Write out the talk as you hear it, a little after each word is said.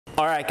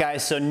All right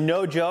guys, so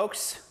no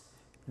jokes.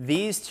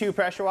 These two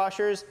pressure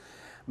washers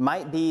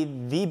might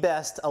be the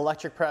best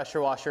electric pressure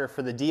washer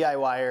for the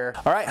DIYer.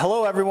 All right,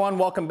 hello everyone,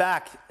 welcome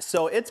back.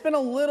 So it's been a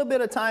little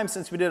bit of time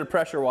since we did a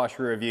pressure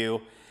washer review,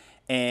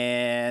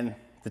 and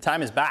the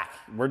time is back.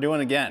 We're doing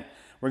it again.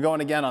 We're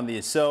going again on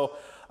these. So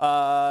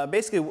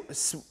basically,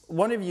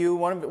 one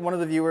of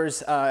the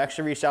viewers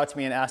actually reached out to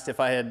me and asked if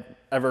I had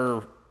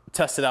ever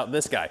tested out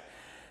this guy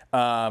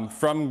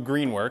from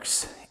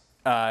Greenworks.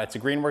 It's a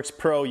Greenworks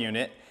Pro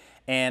unit,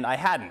 and I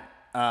hadn't.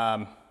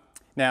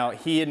 Now,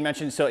 he had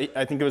mentioned, so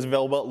I think it was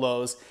available at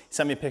Lowe's. He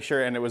sent me a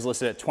picture and it was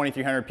listed at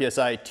 2300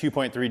 psi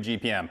 2.3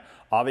 GPM.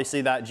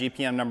 Obviously that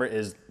GPM number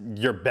is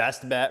your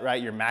best bet,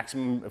 right? Your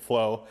maximum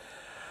flow.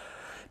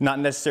 Not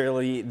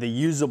necessarily the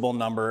usable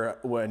number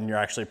when you're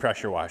actually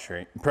pressure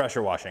washing.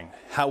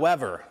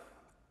 However,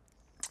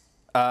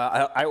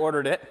 I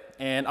ordered it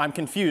and I'm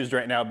confused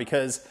right now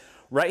because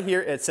right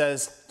here it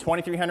says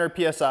 2300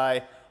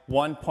 psi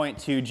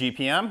 1.2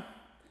 GPM,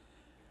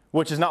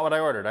 which is not what I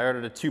ordered. I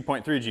ordered a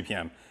 2.3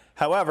 GPM.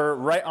 However,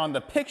 right on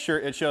the picture,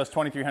 it shows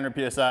 2300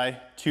 psi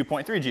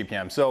 2.3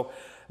 GPM. So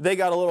they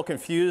got a little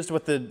confused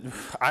with the,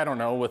 I don't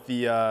know, with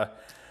the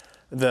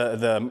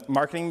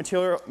marketing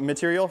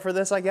material for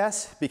this, I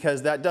guess,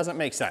 because that doesn't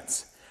make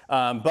sense.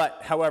 But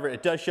however,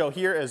 it does show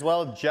here as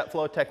well jet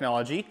flow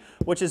technology,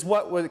 which is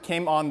what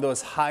came on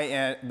those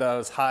high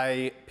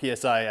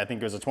PSI. I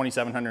think it was a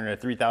 2700 and a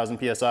 3000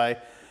 PSI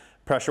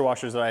pressure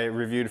washers that I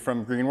reviewed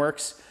from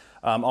Greenworks.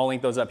 I'll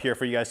link those up here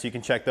for you guys so you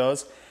can check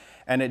those.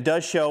 And it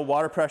does show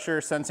water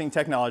pressure sensing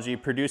technology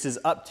produces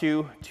up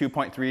to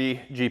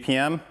 2.3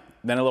 GPM.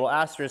 Then a little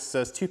asterisk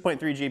says 2.3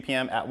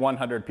 GPM at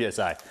 100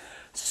 PSI.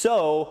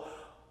 So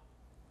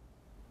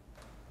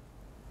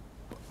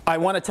I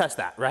want to test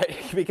that, right?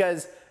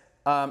 Because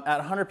at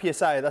 100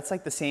 PSI, that's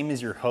like the same as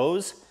your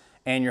hose,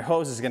 and your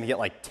hose is going to get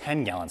like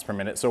 10 gallons per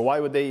minute. So why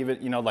would they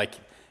even, you know, like,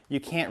 you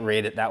can't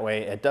rate it that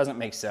way. It doesn't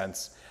make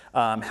sense.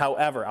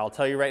 However, I'll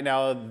tell you right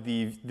now,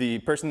 the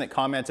person that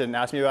commented and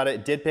asked me about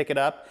it did pick it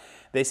up.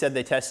 They said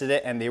they tested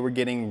it and they were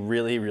getting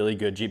really, really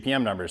good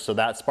GPM numbers. So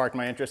that sparked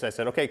my interest. I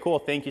said, okay, cool,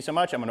 thank you so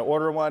much. I'm gonna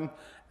order one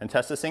and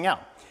test this thing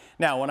out.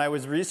 Now, when I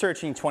was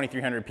researching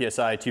 2300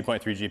 PSI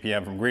 2.3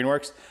 GPM from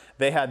Greenworks,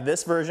 they had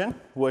this version,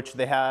 which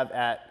they have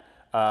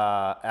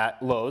at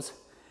Lowe's.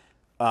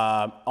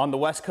 On the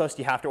West Coast,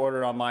 you have to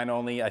order it online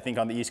only. I think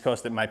on the East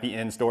Coast, it might be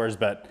in stores,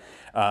 but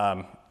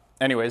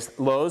anyways,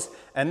 Lowe's.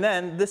 And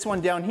then this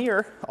one down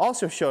here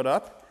also showed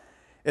up.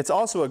 It's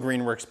also a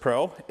Greenworks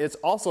Pro. It's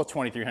also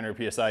 2300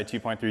 PSI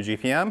 2.3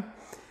 GPM.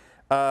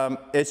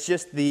 It's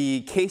just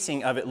the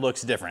casing of it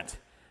looks different.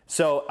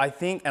 So I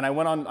think, and I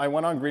went on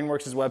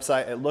Greenworks'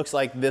 website, it looks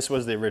like this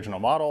was the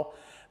original model.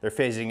 They're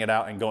phasing it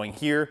out and going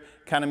here.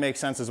 Kind of makes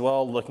sense as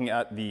well, looking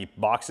at the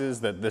boxes,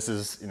 that this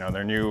is, you know,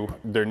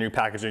 their new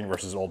packaging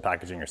versus old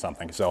packaging or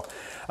something. So,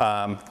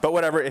 but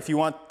whatever, if you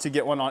want to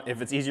get one on,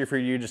 if it's easier for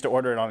you just to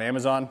order it on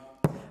Amazon,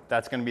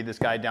 that's gonna be this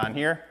guy down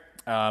here.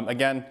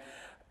 Again,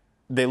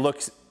 they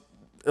look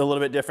a little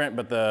bit different,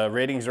 but the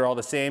ratings are all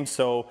the same.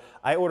 So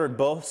I ordered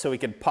both so we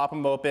could pop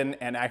them open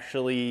and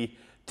actually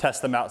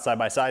test them out side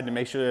by side to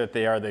make sure that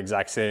they are the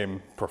exact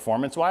same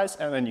performance-wise,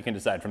 and then you can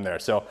decide from there.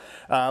 So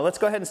let's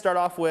go ahead and start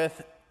off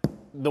with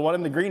the one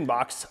in the green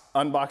box,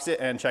 unbox it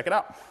and check it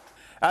out.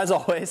 As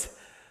always,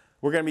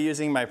 we're gonna be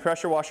using my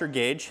pressure washer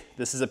gauge.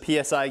 This is a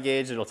PSI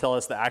gauge. It'll tell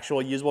us the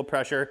actual usable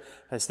pressure.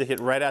 I stick it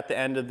right at the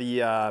end of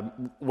the,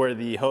 where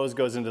the hose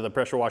goes into the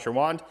pressure washer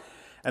wand,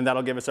 and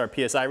that'll give us our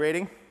PSI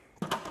rating.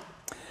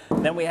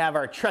 Then we have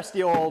our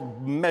trusty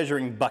old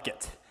measuring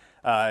bucket.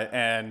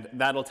 And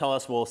that'll tell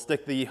us, we'll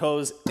stick the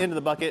hose into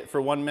the bucket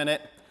for 1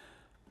 minute,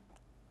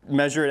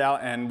 measure it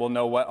out, and we'll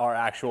know what our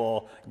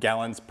actual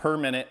gallons per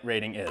minute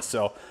rating is.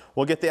 So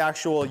we'll get the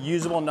actual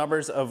usable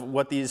numbers of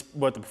what the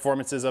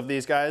performance is of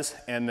these guys,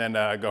 and then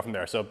go from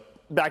there. So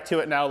back to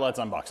it now, let's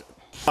unbox it.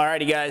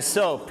 Alrighty guys,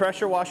 so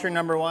pressure washer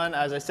number one,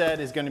 as I said,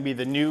 is gonna be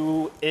the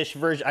new-ish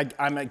version.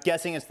 I'm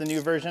guessing it's the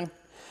new version.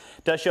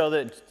 It does show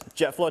that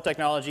jet flow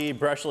technology,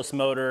 brushless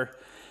motor,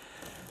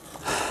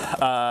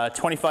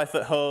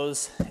 25-foot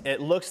hose. It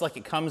looks like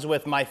it comes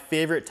with my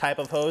favorite type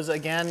of hose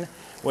again,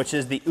 which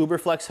is the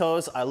Uberflex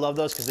hose. I love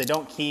those because they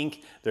don't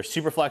kink. They're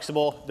super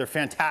flexible. They're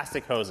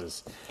fantastic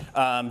hoses.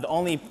 The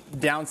only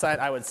downside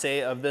I would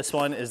say of this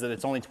one is that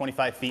it's only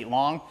 25 feet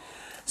long.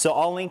 So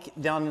I'll link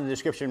down in the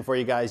description for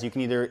you guys. You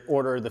can either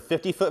order the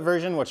 50-foot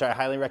version, which I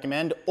highly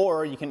recommend,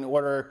 or you can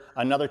order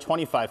another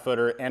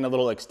 25-footer and a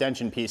little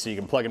extension piece so you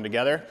can plug them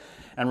together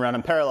and run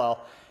them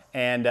parallel,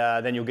 and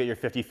then you'll get your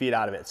 50 feet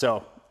out of it.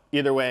 So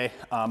either way,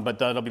 but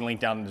that'll be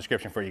linked down in the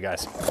description for you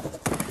guys.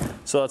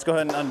 So let's go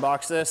ahead and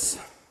unbox this.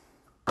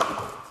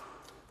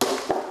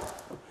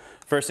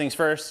 First things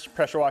first,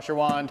 pressure washer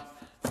wand.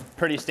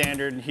 Pretty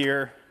standard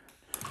here.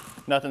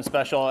 Nothing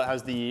special. It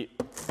has the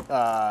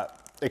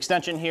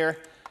extension here.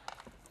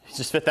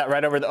 Just fit that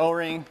right over the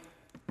O-ring,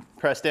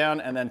 press down,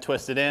 and then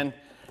twist it in.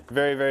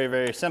 Very, very,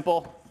 very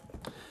simple.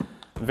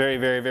 Very,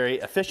 very, very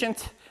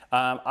efficient.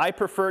 I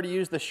prefer to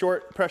use the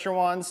short pressure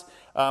wands.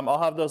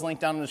 I'll have those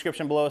linked down in the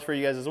description below for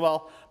you guys as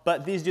well,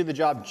 but these do the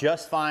job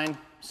just fine.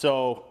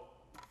 So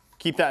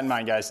keep that in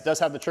mind, guys. It does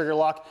have the trigger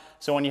lock,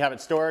 so when you have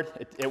it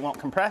stored, it won't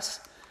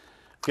compress.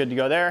 Good to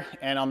go there.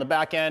 And on the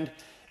back end,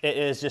 it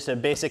is just a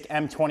basic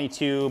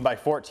M22 by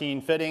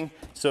 14 fitting,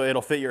 so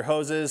it'll fit your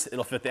hoses,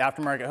 it'll fit the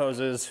aftermarket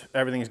hoses,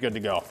 everything's good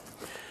to go.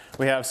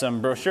 We have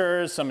some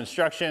brochures, some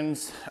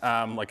instructions,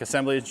 like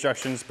assembly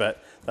instructions,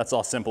 but that's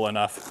all simple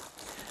enough.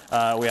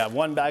 We have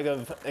 1 bag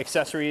of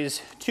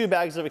accessories, 2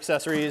 bags of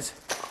accessories,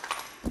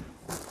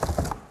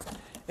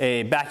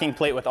 a backing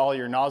plate with all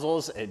your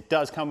nozzles. It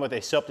does come with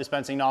a soap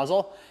dispensing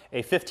nozzle,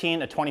 a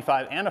 15, a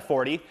 25, and a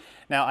 40.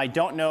 Now, I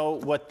don't know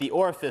what the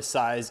orifice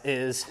size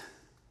is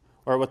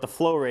or what the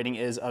flow rating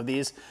is of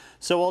these.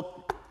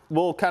 So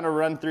we'll kind of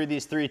run through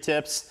these 3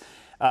 tips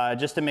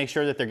just to make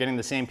sure that they're getting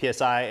the same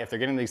PSI. If they're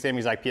getting the same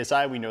exact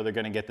PSI, we know they're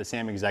gonna get the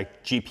same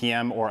exact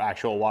GPM or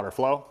actual water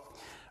flow.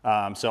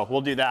 So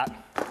we'll do that.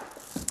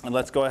 And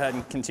let's go ahead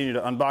and continue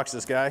to unbox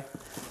this guy.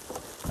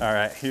 All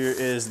right, here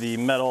is the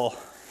metal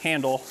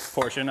handle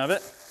portion of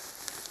it.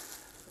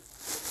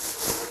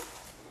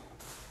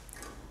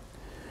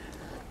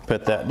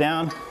 Put that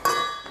down.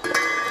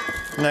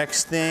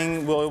 Next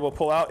thing we'll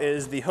pull out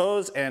is the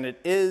hose, and it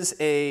is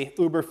a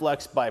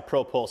Uberflex by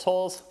ProPulse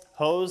hose.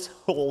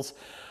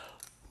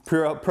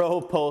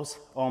 ProPulse,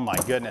 oh my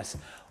goodness.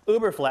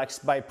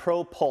 Uberflex by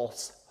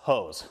ProPulse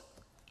hose.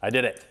 I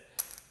did it.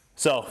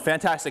 So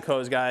fantastic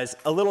hose, guys.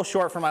 A little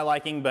short for my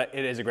liking, but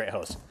it is a great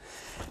hose.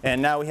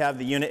 And now we have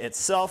the unit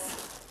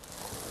itself.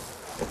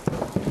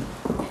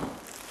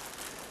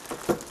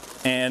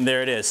 And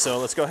there it is. So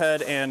let's go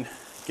ahead and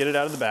get it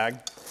out of the bag.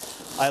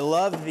 I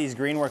love these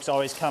Greenworks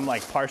always come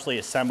like partially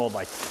assembled,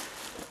 like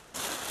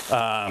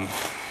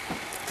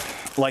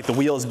the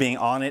wheels being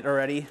on it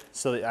already,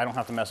 so that I don't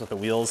have to mess with the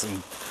wheels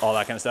and all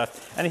that kind of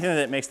stuff. Anything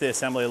that makes the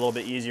assembly a little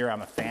bit easier,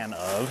 I'm a fan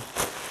of.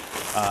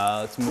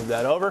 Let's move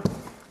that over.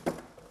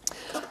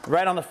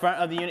 Right on the front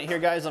of the unit here,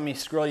 guys, let me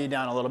scroll you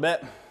down a little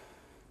bit.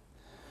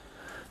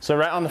 So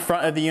right on the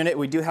front of the unit,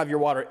 we do have your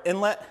water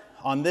inlet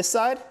on this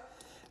side.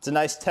 It's a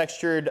nice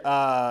textured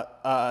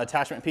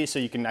attachment piece, so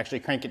you can actually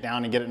crank it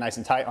down and get it nice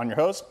and tight on your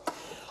hose.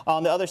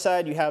 On the other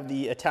side, you have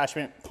the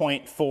attachment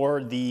point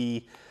for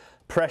the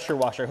pressure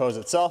washer hose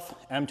itself,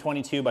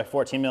 M22 by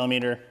 14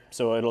 millimeter,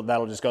 so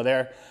that'll just go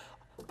there.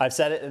 I've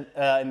said it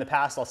in the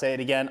past, I'll say it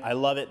again. I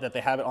love it that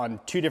they have it on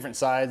 2 different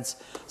sides.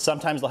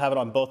 Sometimes they'll have it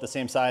on both the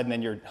same side, and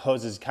then your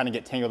hoses kind of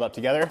get tangled up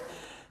together.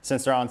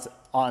 Since they're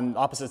on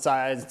opposite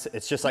sides,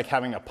 it's just like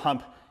having a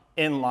pump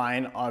in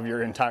line of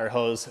your entire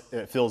hose.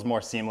 It feels more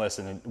seamless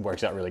and it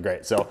works out really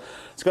great. So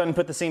let's go ahead and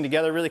put this thing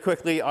together really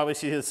quickly.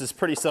 Obviously, this is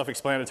pretty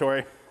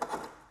self-explanatory.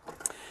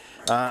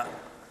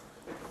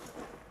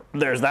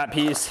 There's that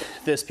piece.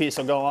 This piece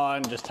will go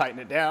on, just tighten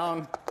it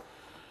down.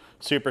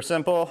 Super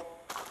simple.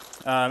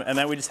 And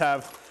then we just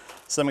have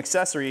some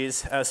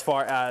accessories as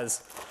far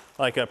as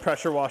like a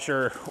pressure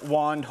washer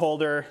wand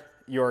holder,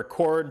 your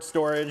cord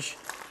storage.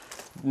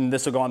 And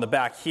this will go on the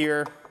back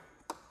here.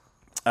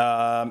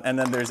 And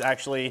then there's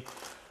actually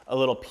a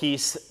little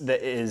piece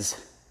that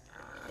is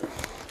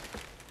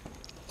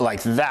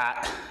like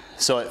that.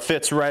 So it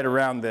fits right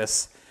around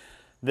this.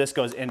 This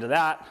goes into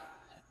that,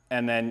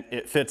 and then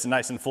it fits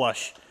nice and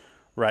flush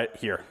right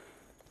here.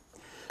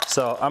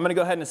 So I'm gonna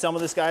go ahead and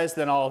assemble this, guys,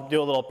 then I'll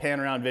do a little pan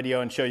around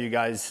video and show you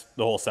guys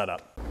the whole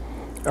setup.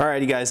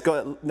 Alrighty, guys,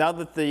 now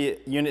that the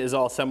unit is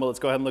all assembled, let's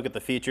go ahead and look at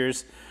the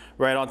features.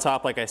 Right on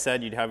top, like I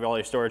said, you'd have all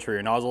your storage for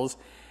your nozzles.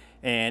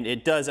 And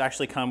it does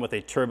actually come with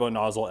a turbo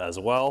nozzle as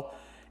well,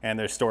 and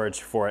there's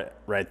storage for it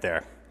right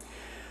there.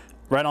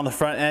 Right on the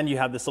front end, you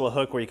have this little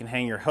hook where you can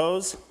hang your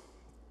hose,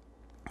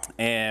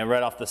 and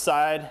right off the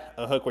side,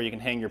 a hook where you can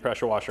hang your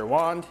pressure washer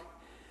wand.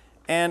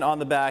 And on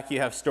the back, you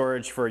have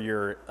storage for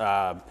your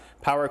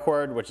power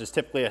cord, which is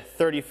typically a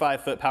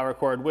 35-foot power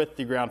cord with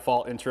the ground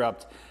fault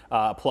interrupt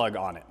plug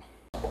on it.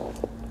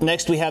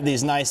 Next, we have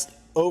these nice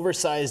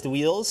oversized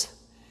wheels.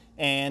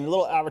 And a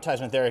little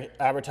advertisement there,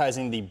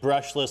 advertising the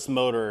brushless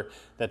motor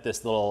that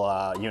this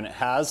little unit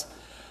has.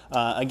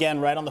 Again,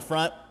 right on the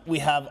front, we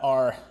have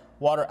our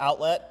water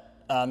outlet.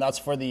 That's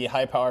for the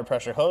high power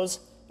pressure hose,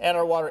 and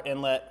our water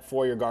inlet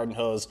for your garden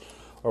hose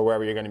or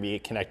wherever you're going to be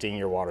connecting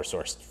your water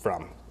source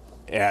from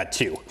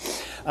to.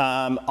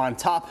 On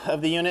top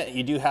of the unit,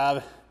 you do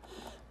have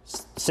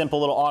simple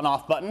little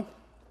on-off button.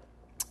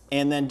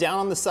 And then down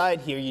on the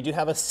side here, you do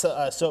have a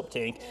soap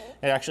tank.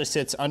 It actually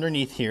sits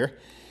underneath here.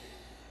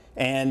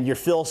 And your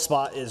fill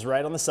spot is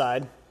right on the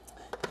side.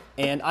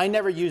 And I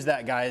never use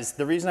that, guys.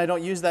 The reason I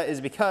don't use that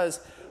is because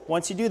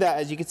once you do that,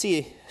 as you can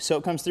see,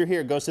 soap comes through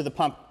here, goes to the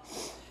pump.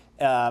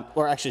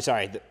 Or actually,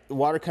 sorry, the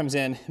water comes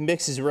in,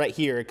 mixes right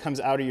here, it comes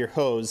out of your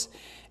hose.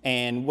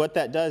 And what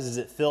that does is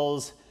it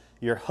fills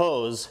your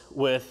hose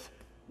with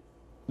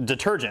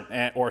detergent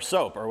or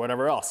soap or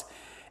whatever else.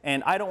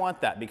 And I don't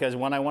want that, because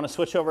when I want to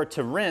switch over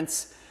to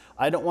rinse,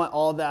 I don't want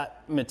all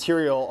that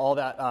material, all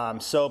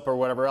that soap or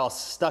whatever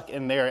else stuck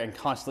in there and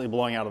constantly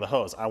blowing out of the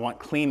hose. I want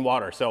clean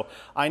water. So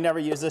I never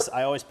use this.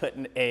 I always put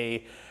in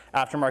a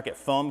aftermarket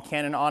foam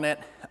cannon on it.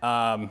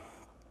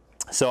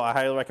 So I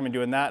highly recommend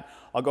doing that.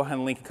 I'll go ahead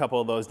and link a couple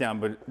of those down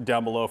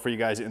below for you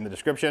guys in the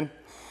description.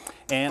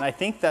 And I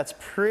think that's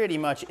pretty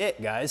much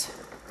it, guys.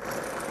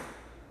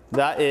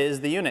 That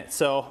is the unit.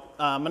 So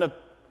I'm gonna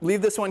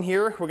leave this one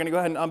here. We're gonna go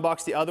ahead and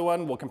unbox the other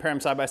one. We'll compare them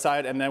side by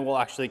side, and then we'll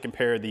actually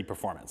compare the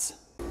performance.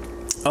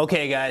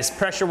 Okay guys,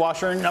 pressure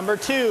washer number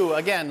 2.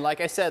 Again,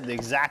 like I said, the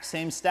exact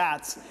same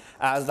stats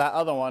as that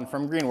other one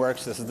from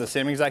Greenworks. This is the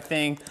same exact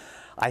thing.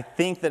 I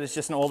think that it's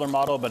just an older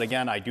model, but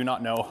again, I do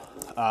not know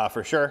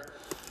for sure.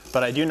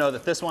 But I do know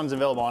that this one's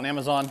available on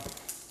Amazon.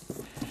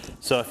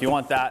 So if you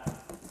want that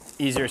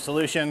easier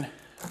solution,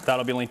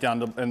 that'll be linked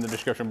down in the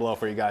description below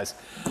for you guys.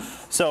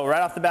 So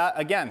right off the bat,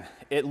 again,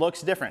 it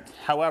looks different.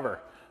 However,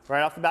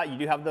 right off the bat, you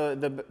do have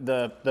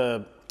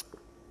the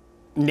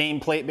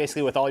nameplate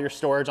basically with all your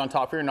storage on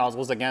top for your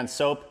nozzles. Again,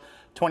 soap,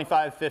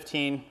 25,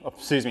 15,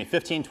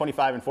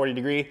 25, and 40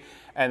 degree,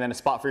 and then a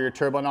spot for your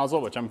turbo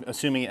nozzle, which I'm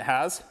assuming it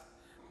has.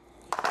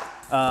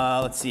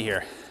 Let's see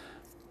here.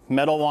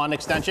 Metal wand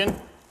extension.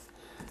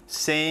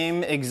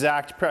 Same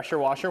exact pressure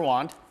washer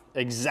wand,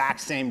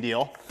 exact same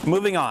deal.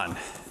 Moving on.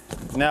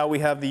 Now we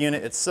have the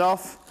unit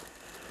itself.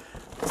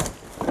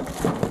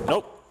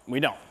 Nope, we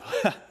don't.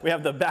 We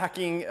have the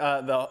backing,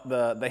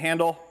 the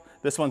handle.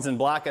 This one's in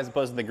black as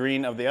opposed to the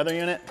green of the other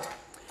unit.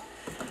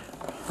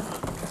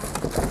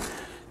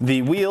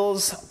 The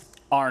wheels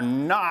are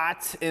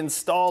not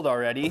installed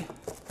already,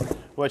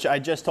 which I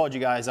just told you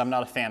guys I'm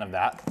not a fan of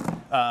that.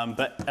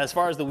 But as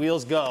far as the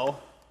wheels go,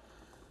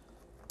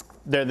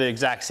 they're the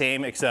exact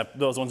same, except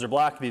those ones are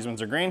black, these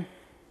ones are green.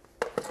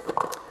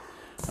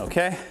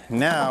 Okay,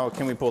 now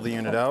can we pull the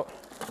unit out?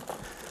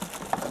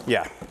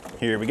 Yeah,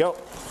 here we go.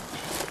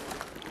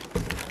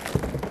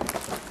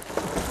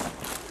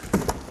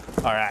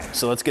 All right,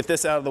 so let's get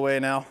this out of the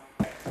way now.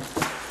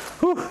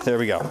 Whew, there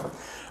we go.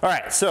 All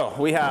right, so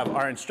we have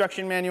our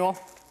instruction manual,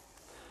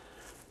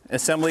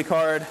 assembly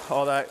card,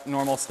 all that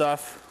normal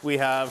stuff. We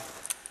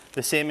have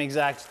the same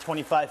exact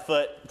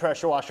 25-foot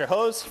pressure washer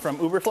hose from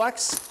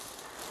Uberflex.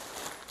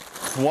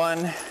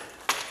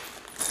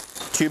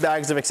 2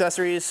 bags of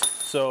accessories,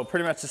 so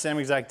pretty much the same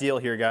exact deal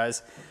here,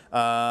 guys.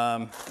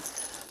 The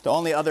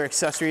only other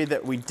accessory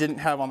that we didn't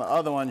have on the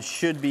other one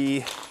should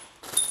be,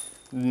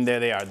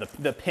 there they are,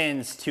 the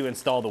pins to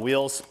install the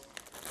wheels.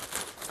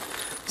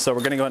 So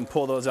we're gonna go ahead and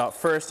pull those out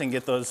first and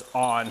get those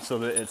on so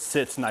that it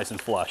sits nice and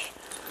flush.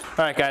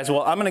 All right, guys,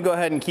 well, I'm gonna go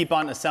ahead and keep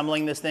on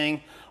assembling this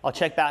thing. I'll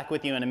check back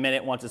with you in a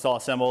minute once it's all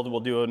assembled.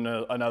 We'll do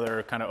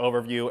another kind of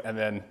overview and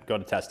then go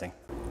to testing.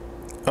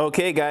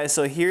 Okay guys,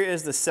 so here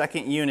is the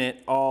second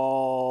unit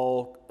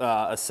all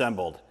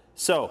assembled.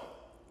 So,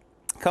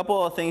 a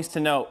couple of things to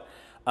note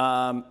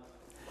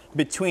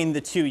between the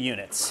two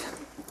units.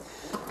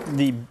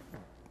 The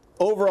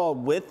overall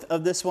width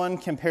of this one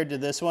compared to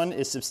this one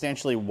is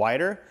substantially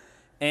wider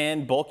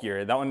and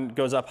bulkier. That one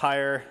goes up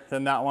higher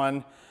than that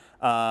one.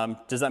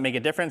 Does that make a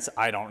difference?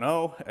 I don't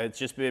know.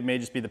 It may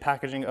just be the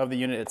packaging of the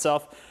unit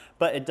itself,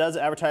 but it does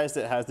advertise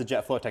that it has the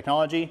jet flow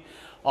technology.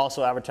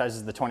 Also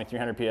advertises the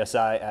 2300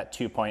 psi at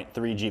 2.3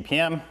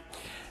 GPM.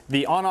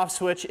 The on-off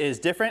switch is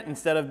different.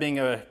 Instead of being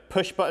a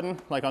push button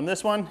like on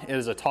this one, it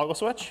is a toggle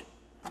switch.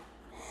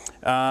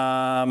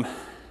 Now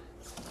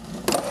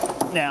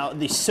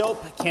the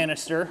soap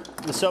canister,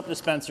 the soap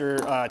dispenser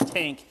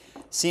tank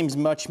seems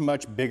much,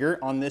 much bigger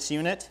on this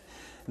unit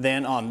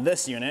than on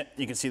this unit.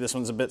 You can see this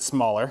one's a bit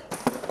smaller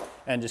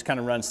and just kind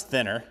of runs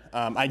thinner.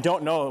 I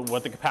don't know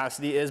what the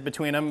capacity is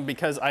between them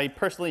because I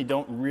personally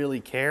don't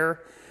really care.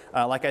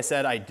 Like I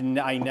said,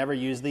 I never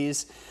use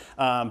these,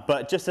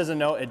 but just as a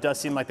note, it does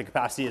seem like the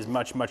capacity is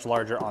much, much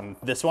larger on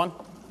this one.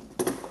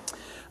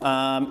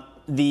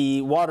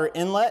 The water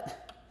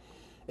inlet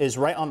is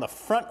right on the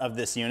front of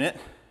this unit,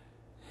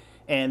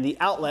 and the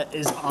outlet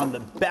is on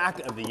the back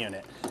of the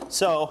unit.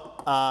 So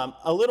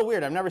a little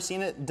weird. I've never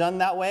seen it done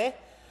that way,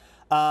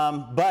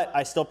 but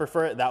I still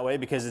prefer it that way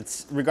because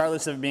it's,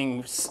 regardless of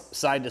being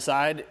side to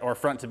side or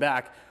front to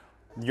back,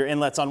 your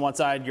inlet's on one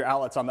side, your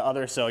outlet's on the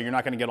other, so you're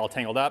not gonna get all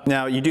tangled up.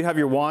 Now, you do have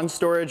your wand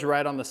storage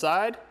right on the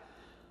side,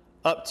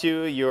 up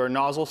to your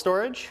nozzle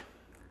storage.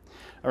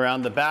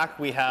 Around the back,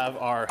 we have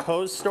our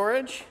hose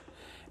storage.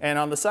 And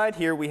on the side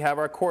here, we have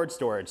our cord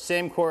storage.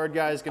 Same cord,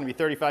 guys, gonna be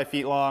 35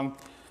 feet long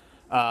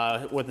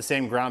with the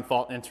same ground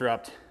fault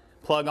interrupt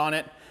plug on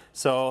it.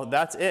 So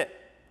that's it.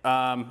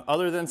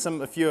 Other than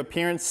a few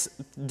appearance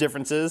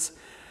differences,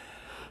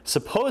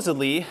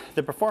 supposedly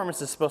the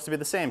performance is supposed to be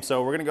the same.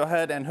 So we're gonna go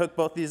ahead and hook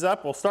both these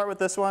up. We'll start with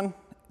this one,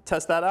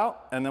 test that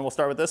out, and then we'll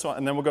start with this one,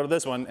 and then we'll go to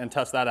this one and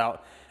test that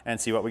out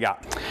and see what we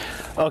got.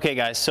 Okay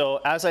guys, so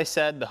as I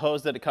said, the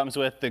hose that it comes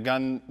with, the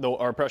gun,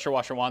 or pressure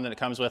washer wand that it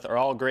comes with are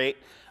all great.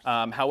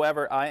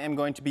 However, I am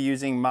going to be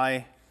using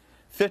my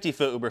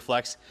 50-foot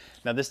Uberflex.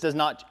 Now this does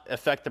not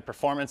affect the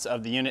performance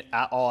of the unit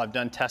at all. I've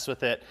done tests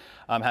with it.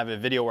 I have a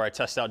video where I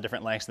test out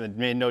different lengths and it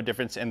made no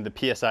difference in the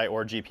PSI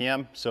or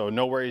GPM, so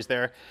no worries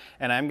there.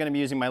 And I'm gonna be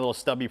using my little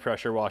stubby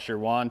pressure washer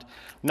wand.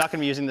 I'm not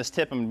gonna be using this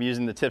tip, I'm gonna be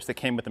using the tips that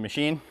came with the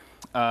machine.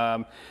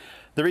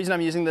 The reason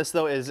I'm using this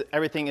though is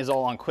everything is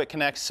all on quick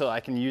connects, so I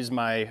can use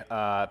my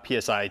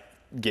PSI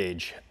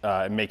gauge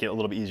and make it a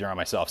little bit easier on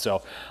myself.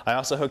 So I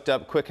also hooked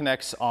up quick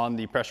connects on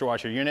the pressure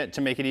washer unit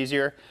to make it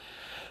easier.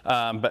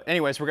 But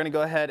anyways, we're gonna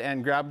go ahead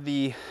and grab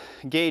the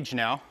gauge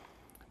now,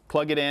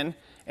 plug it in,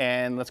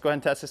 and let's go ahead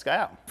and test this guy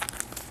out.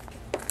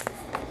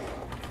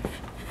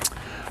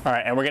 All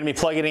right, and we're gonna be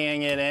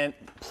plugging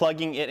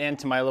it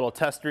into my little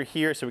tester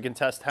here so we can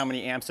test how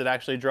many amps it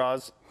actually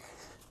draws.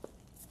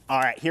 All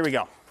right, here we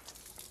go.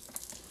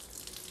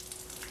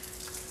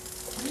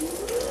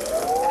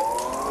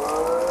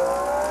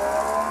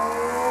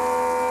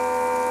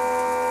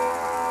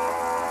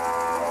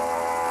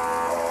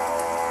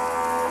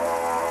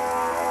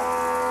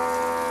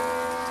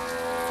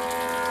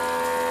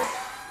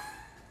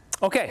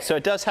 Okay, so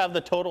it does have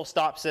the total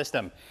stop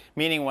system,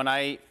 meaning when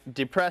I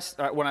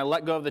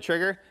let go of the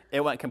trigger,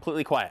 it went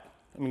completely quiet.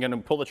 I'm gonna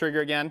pull the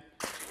trigger again.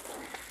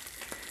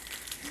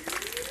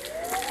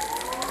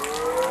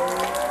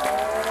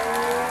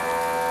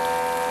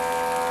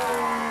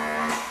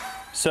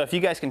 So if you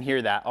guys can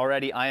hear that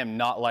already, I am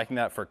not liking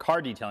that for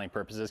car detailing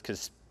purposes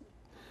because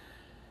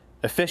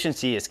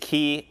efficiency is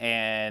key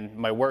and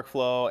my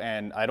workflow,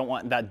 and I don't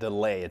want that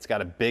delay. It's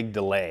got a big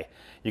delay.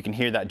 You can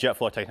hear that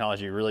JetFlow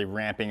technology really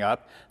ramping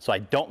up, so I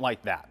don't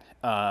like that.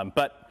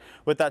 But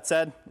with that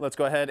said, let's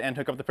go ahead and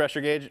hook up the pressure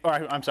gauge. Or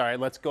I'm sorry,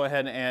 let's go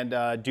ahead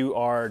and do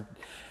our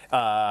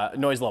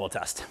noise level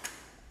test.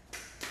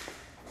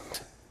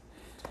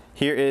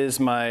 Here is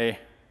my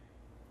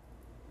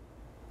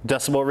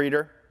decibel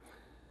reader.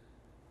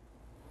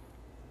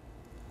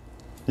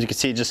 As you can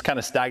see, just kind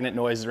of stagnant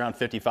noise is around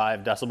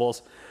 55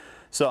 decibels.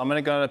 So I'm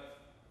gonna go,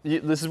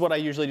 this is what I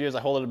usually do is I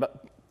hold it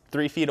about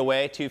 3 feet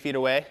away, 2 feet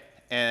away,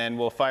 and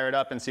we'll fire it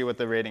up and see what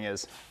the rating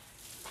is.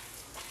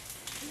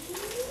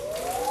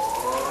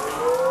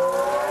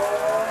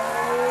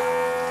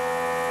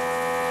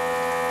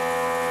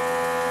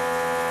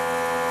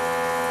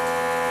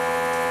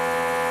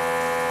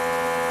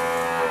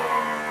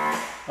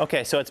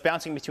 Okay, so it's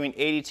bouncing between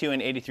 82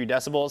 and 83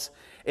 decibels.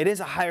 It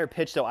is a higher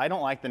pitch though. I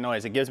don't like the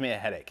noise. It gives me a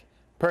headache.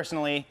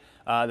 Personally,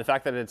 the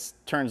fact that it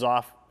turns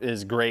off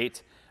is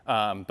great,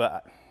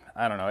 but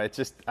I don't know, it's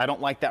just, I don't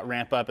like that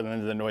ramp up and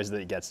then the noise that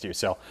it gets to.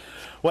 So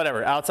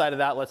whatever, outside of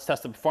that, let's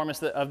test the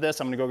performance of this.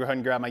 I'm gonna go ahead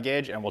and grab my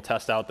gauge and we'll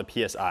test out the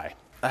PSI.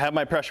 I have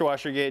my pressure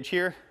washer gauge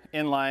here,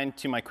 in line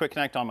to my quick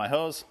connect on my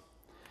hose,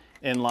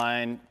 in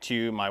line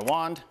to my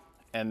wand,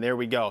 and there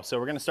we go. So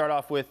we're gonna start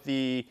off with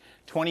the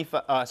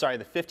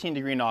 15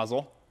 degree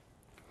nozzle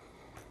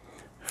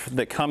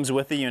that comes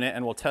with the unit,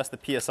 and we'll test the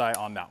PSI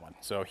on that one.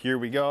 So here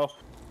we go.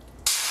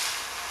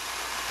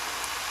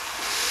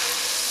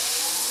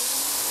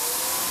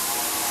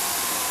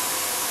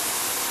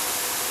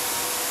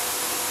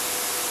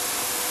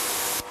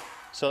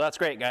 So that's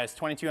great, guys,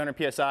 2200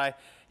 PSI.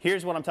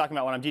 Here's what I'm talking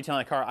about when I'm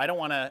detailing a car. I don't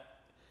wanna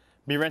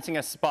be rinsing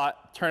a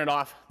spot, turn it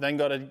off, then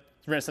go to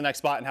rinse the next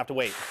spot and have to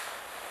wait.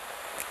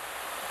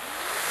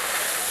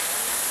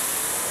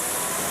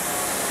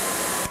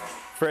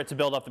 For it to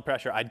build up the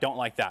pressure. I don't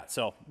like that.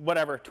 So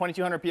whatever,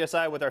 2200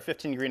 PSI with our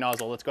 15 degree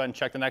nozzle. Let's go ahead and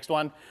check the next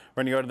one.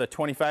 We're gonna go to the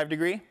 25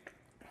 degree,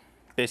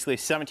 basically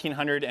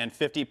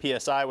 1750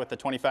 PSI with the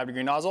 25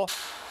 degree nozzle.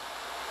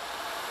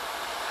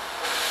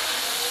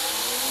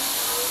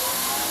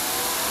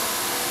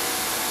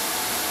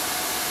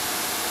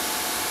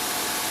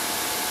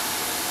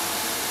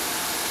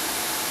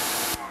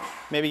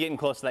 Maybe getting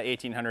close to that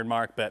 1800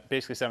 mark, but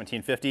basically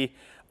 1750.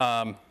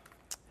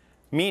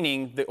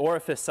 Meaning the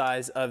orifice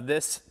size of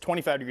this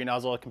 25 degree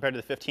nozzle compared to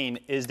the 15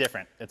 is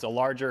different. It's a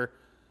larger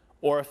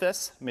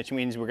orifice, which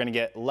means we're gonna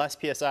get less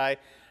PSI,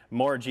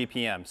 more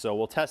GPM. So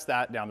we'll test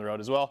that down the road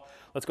as well.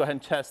 Let's go ahead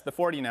and test the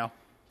 40 now.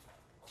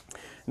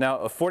 Now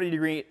a 40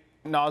 degree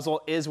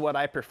nozzle is what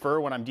I prefer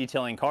when I'm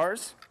detailing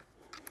cars.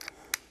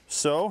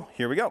 So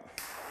here we go.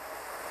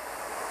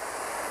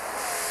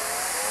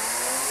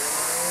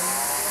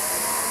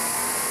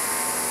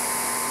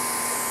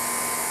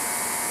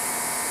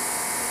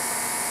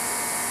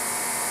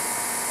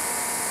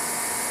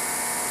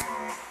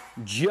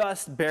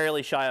 Just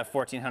barely shy of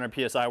 1400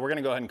 PSI. We're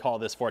gonna go ahead and call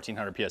this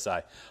 1400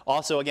 PSI.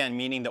 Also, again,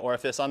 meaning the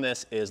orifice on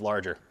this is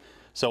larger.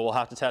 So we'll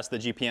have to test the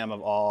GPM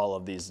of all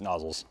of these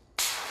nozzles.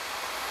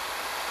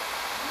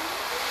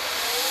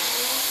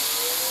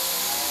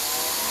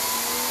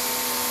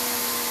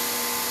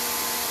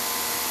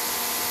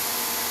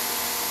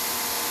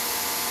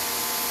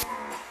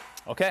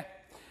 Okay,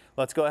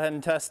 let's go ahead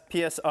and test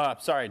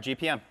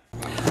GPM.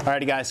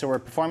 Alrighty guys, so we're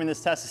performing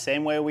this test the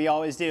same way we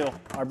always do.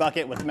 Our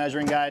bucket with the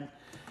measuring guide.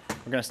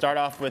 We're gonna start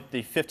off with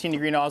the 15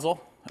 degree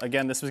nozzle.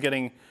 Again, this was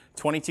getting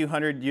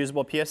 2200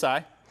 usable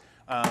PSI.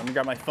 I'm gonna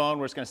grab my phone,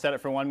 we're just gonna set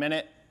it for 1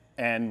 minute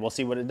and we'll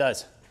see what it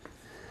does.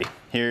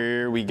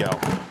 Here we go.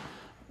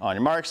 On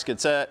your marks, get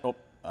set. Oh,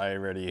 I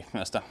already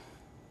messed up.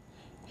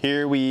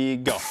 Here we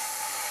go.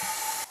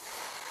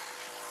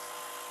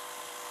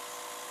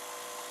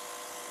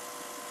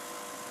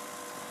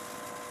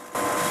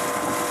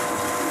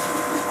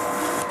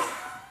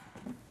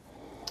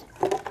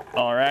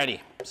 Alrighty,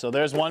 so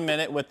there's 1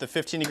 minute with the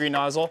 15 degree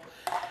nozzle.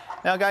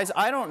 Now guys,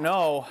 I don't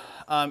know,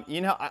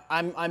 you know,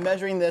 I'm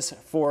measuring this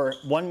for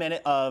 1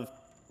 minute of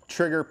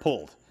trigger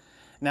pulled.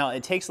 Now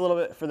it takes a little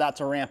bit for that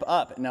to ramp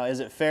up. Now is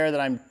it fair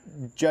that I'm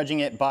judging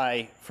it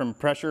from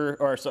pressure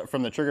or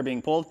from the trigger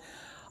being pulled?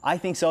 I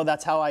think so.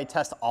 That's how I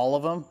test all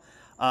of them.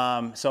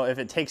 So if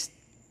it takes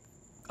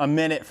a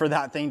minute for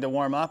that thing to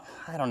warm up,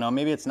 I don't know,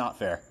 maybe it's not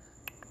fair.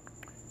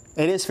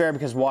 It is fair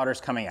because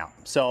water's coming out.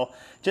 So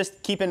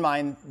just keep in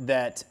mind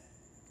that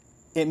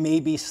it may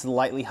be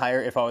slightly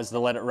higher if I was to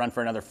let it run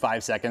for another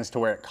 5 seconds to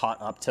where it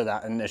caught up to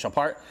that initial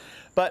part.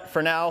 But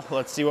for now,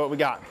 let's see what we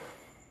got.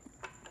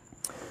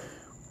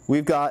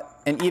 We've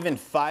got an even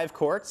 5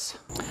 quarts.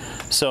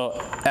 So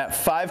at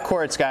 5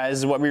 quarts, guys,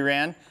 is what we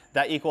ran.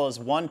 That equals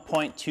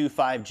 1.25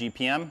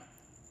 GPM.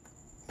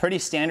 Pretty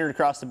standard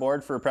across the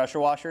board for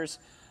pressure washers.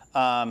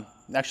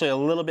 Actually a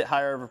little bit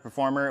higher of a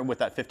performer with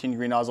that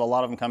 15-degree nozzle. A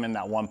lot of them come in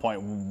that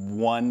 1.1,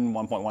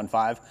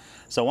 1.15.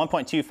 So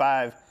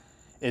 1.25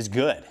 is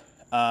good.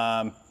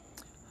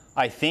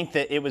 I think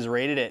that it was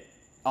rated at,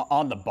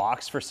 on the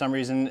box for some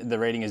reason, the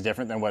rating is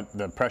different than what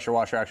the pressure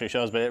washer actually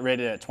shows, but it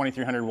rated at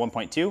 2300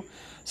 1.2.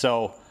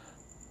 So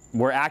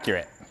we're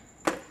accurate.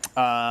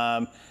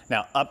 Now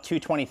up to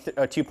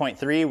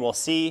 2.3, we'll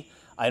see.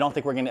 I don't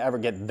think we're going to ever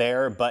get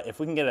there, but if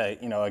we can get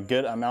a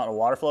good amount of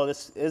water flow,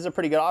 this is a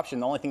pretty good option.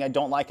 The only thing I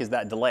don't like is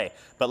that delay.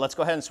 But let's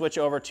go ahead and switch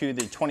over to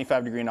the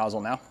 25-degree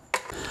nozzle now.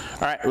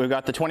 All right, we've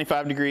got the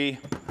 25-degree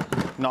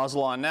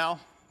nozzle on now.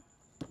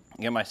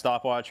 Get my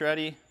stopwatch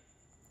ready.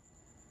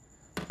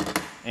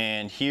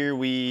 And here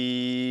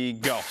we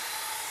go.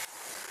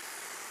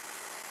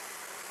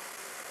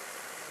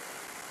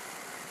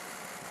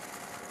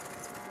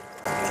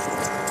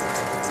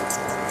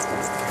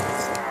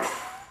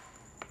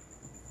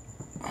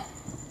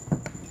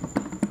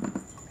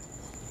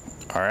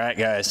 All right,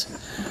 guys.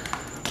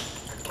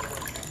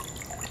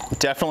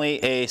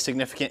 Definitely a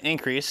significant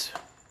increase.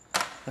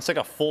 That's like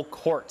a full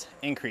quart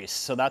increase.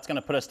 So that's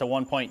gonna put us to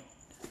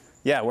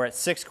we're at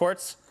 6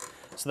 quarts.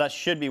 So that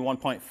should be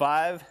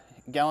 1.5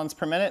 gallons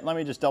per minute. Let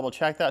me just double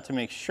check that to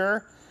make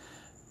sure.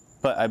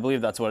 But I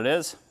believe that's what it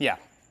is. Yeah,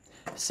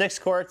 6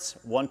 quarts,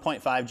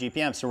 1.5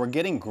 GPM. So we're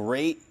getting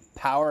great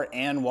power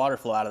and water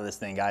flow out of this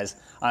thing, guys.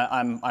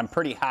 I'm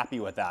pretty happy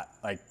with that,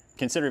 like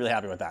considerably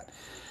happy with that.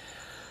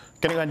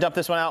 Gonna go ahead and dump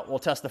this one out. We'll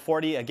test the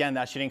 40. Again,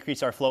 that should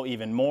increase our flow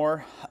even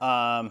more.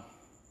 Now,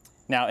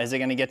 is it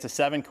gonna get to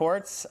 7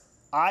 quarts?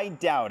 I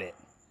doubt it.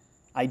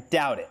 I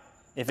doubt it.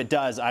 If it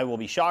does, I will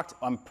be shocked.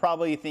 I'm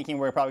probably thinking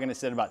we're probably gonna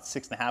sit about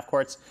 6.5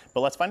 quarts,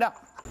 but let's find out.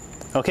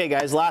 Okay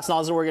guys, last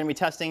nozzle we're gonna be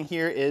testing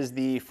here is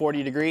the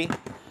 40 degree.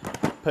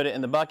 Put it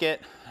in the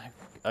bucket.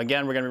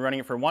 Again, we're gonna be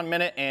running it for 1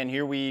 minute, and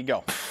here we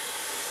go.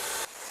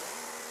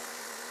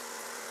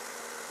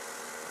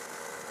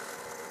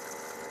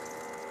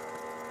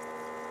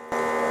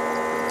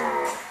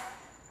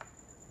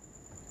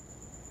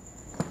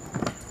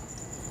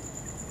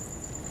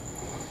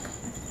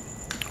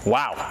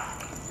 Wow.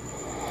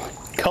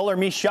 Color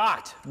me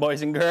shocked,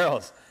 boys and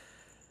girls.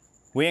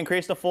 We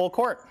increased a full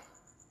quart.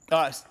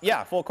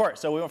 Yeah, full quart.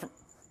 So we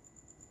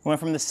went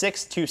from the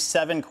 6 to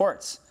 7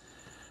 quarts.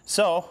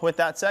 So with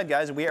that said,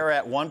 guys, we are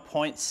at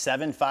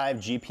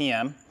 1.75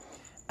 GPM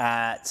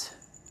at,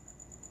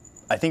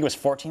 I think it was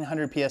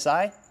 1400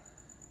 PSI,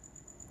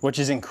 which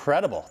is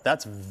incredible.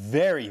 That's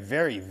very,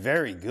 very,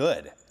 very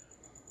good.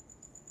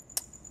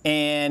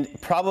 And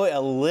probably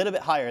a little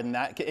bit higher than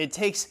that. It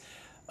takes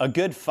a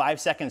good 5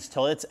 seconds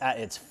till it's at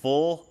its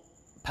full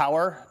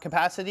power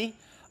capacity.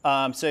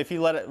 So if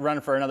you let it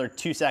run for another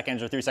 2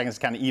 seconds or 3 seconds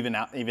to kind of even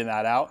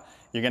that out,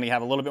 you're gonna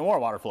have a little bit more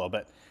water flow.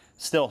 But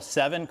still,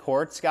 7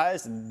 quarts,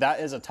 guys, that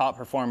is a top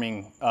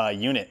performing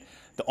unit.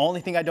 The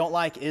only thing I don't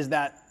like is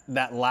that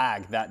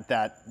lag,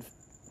 that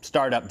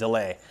startup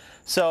delay.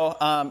 So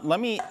let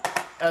me,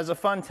 as a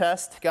fun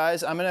test,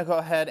 guys, I'm gonna go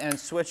ahead and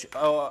switch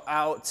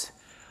out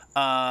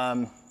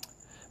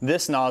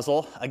this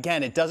nozzle.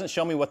 Again, it doesn't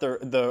show me what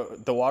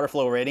the water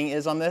flow rating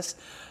is on this.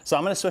 So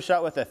I'm gonna switch it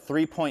out with a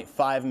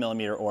 3.5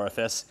 millimeter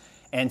orifice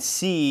and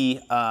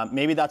see,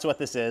 maybe that's what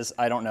this is,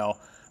 I don't know,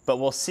 but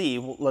we'll see.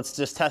 Let's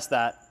just test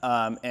that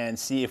and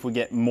see if we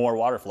get more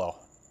water flow.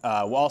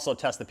 We'll also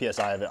test the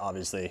PSI of it,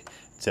 obviously,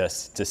 to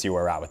see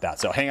where we're at with that.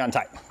 So hang on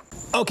tight.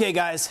 Okay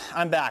guys,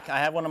 I'm back. I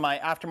have one of my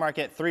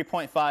aftermarket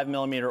 3.5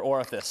 millimeter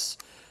orifice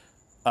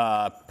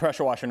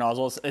pressure washer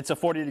nozzles. It's a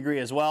 40 degree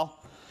as well.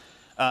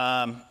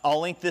 I'll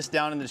link this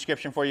down in the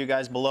description for you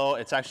guys below.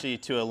 It's actually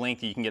to a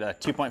link that you can get a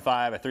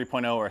 2.5, a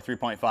 3.0, or a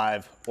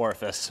 3.5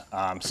 orifice.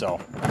 So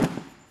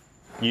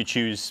you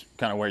choose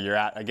kind of where you're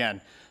at.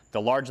 Again, the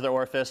larger the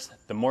orifice,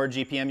 the more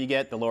GPM you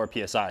get, the lower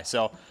PSI.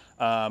 So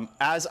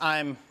as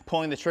I'm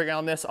pulling the trigger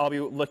on this, I'll be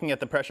looking at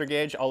the pressure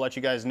gauge. I'll let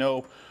you guys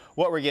know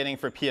what we're getting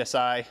for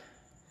PSI.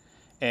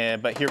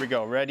 But here we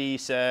go. Ready,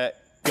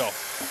 set, go.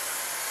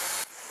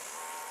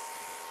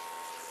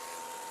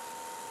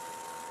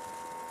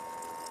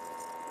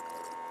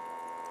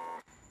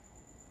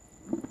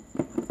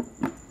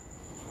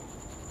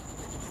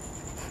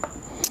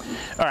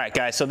 All right,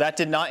 guys, so that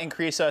did not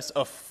increase us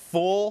a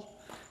full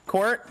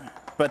quart,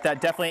 but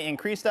that definitely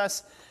increased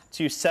us.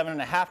 to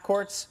 7.5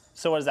 quarts.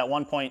 So what is that,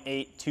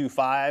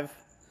 1.825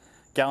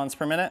 gallons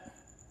per minute?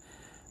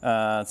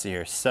 Let's see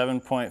here,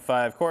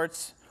 7.5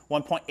 quarts,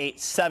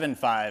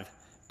 1.875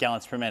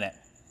 gallons per minute.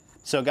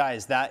 So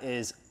guys, that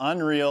is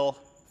unreal,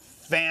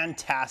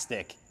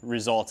 fantastic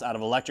results out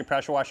of electric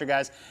pressure washer,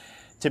 guys.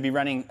 To be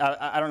running,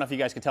 I don't know if you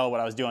guys could tell what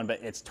I was doing,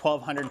 but it's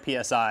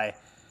 1200 PSI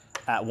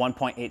at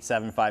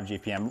 1.875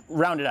 GPM.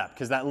 Round it up,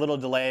 because that little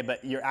delay,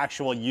 but your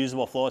actual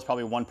usable flow is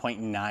probably 1.9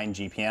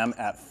 GPM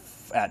at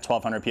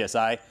 1200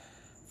 PSI.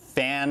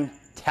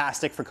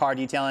 Fantastic for car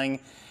detailing.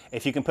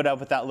 If you can put up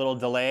with that little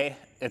delay,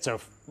 it's a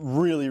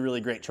really,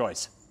 really great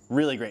choice.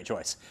 Really great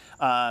choice.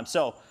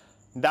 So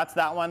that's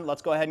that one.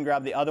 Let's go ahead and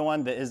grab the other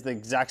one that is the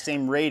exact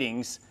same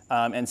ratings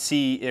and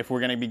see if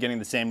we're gonna be getting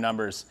the same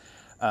numbers.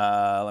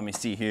 Let me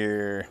see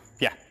here.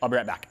 Yeah, I'll be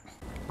right back.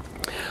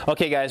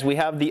 Okay guys, we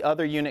have the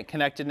other unit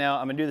connected now.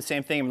 I'm gonna do the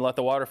same thing. I'm gonna let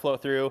the water flow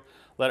through,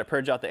 let it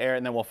purge out the air,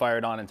 and then we'll fire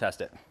it on and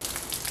test it.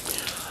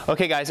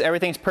 Okay guys,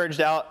 everything's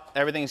purged out,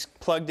 everything's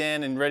plugged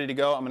in and ready to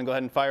go. I'm gonna go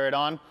ahead and fire it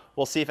on.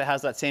 We'll see if it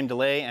has that same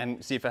delay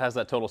and see if it has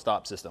that total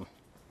stop system.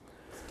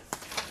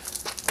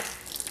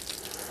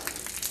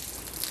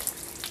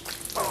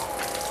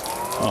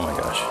 Oh my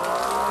gosh.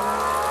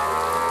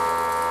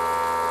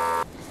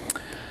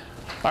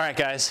 All right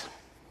guys,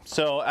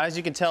 so as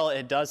you can tell,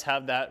 it does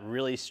have that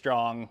really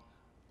strong,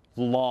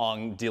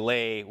 long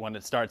delay when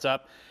it starts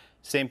up.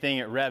 Same thing,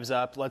 it revs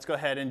up. Let's go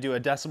ahead and do a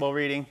decibel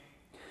reading,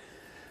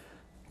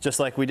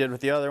 just like we did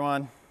with the other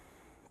one.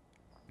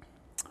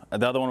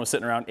 The other one was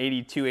sitting around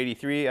 82,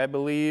 83, I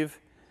believe.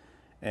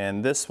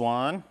 And this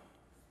one,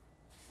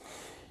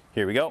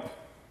 here we go.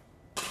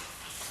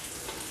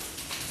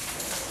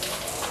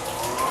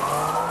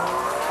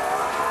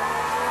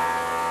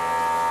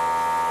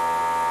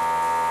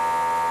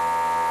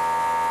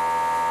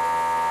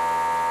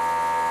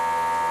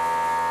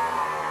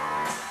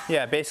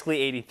 Yeah,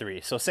 basically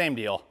 83, so same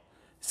deal.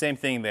 Same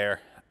thing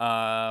there.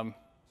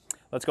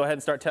 Let's go ahead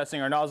and start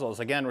testing our nozzles.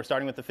 Again, we're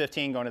starting with the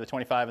 15, going to the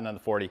 25, and then the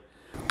 40.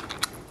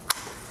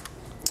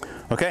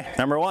 Okay,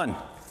 number one,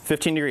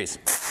 15 degrees.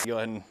 Go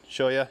ahead and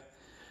show you.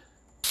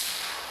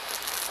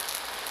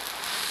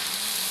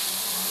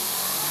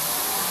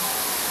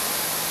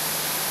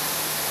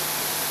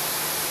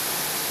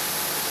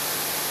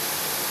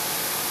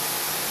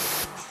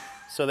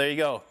 So there you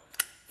go,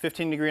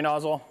 15 degree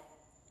nozzle,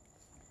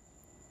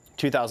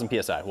 2000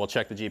 PSI. We'll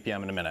check the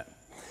GPM in a minute.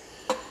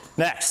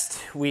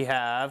 Next, we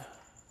have,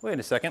 wait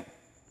a second.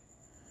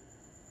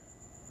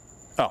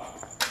 Oh.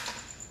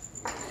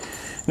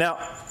 Now,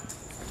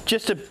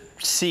 just to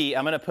see,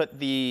 I'm gonna put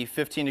the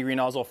 15 degree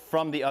nozzle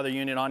from the other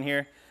unit on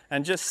here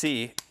and just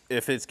see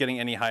if it's getting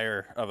any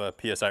higher of a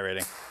PSI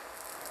rating.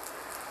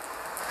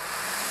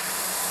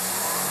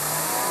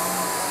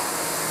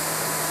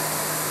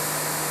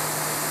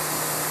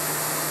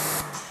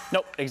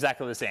 Nope,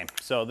 exactly the same.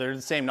 So they're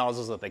the same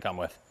nozzles that they come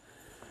with.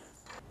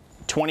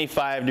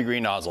 25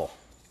 degree nozzle.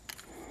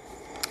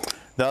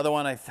 The other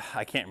one, I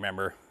can't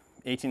remember,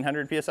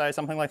 1800 PSI,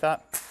 something like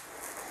that.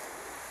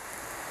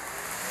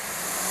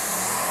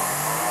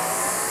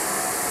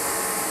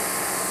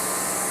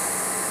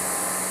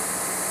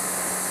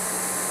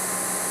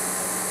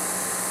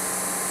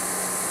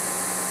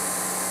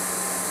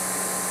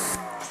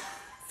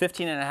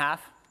 $15 and a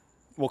half.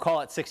 We'll call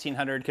it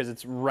 1600 because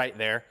it's right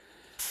there.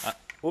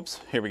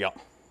 Oops, here we go.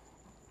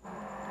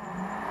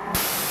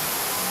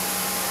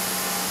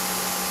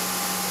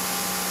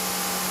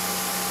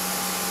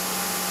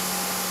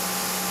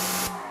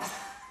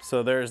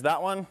 So there's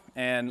that one.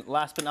 And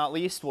last but not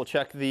least, we'll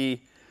check the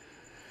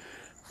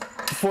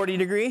 40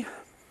 degree.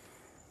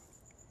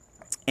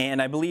 And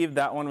I believe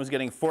that one was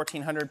getting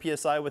 1400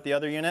 PSI with the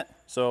other unit.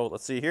 So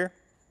let's see here.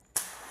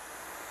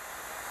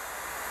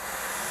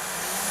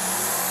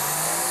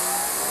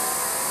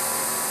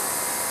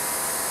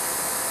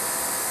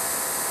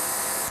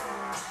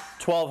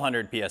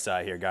 $1200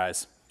 PSI here,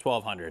 guys,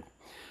 1200.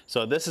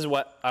 So this is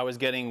what I was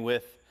getting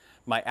with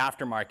my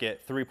aftermarket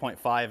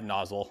 3.5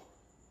 nozzle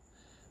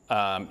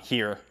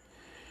here.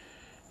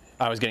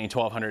 I was getting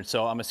 1200.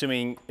 So I'm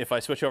assuming if I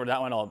switch over to that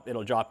one,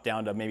 it'll drop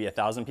down to maybe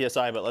 1000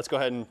 PSI, but let's go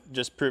ahead and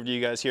just prove to you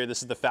guys here.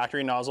 This is the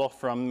factory nozzle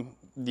from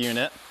the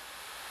unit.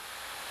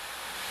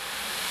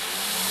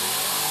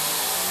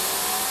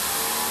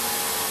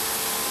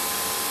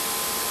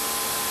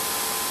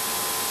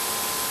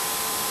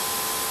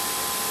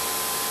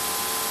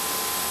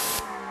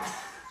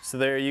 So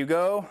there you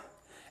go.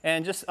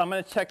 And just, I'm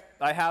gonna check,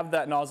 I have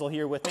that nozzle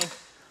here with me.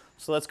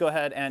 So let's go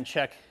ahead and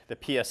check the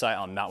PSI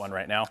on that one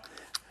right now.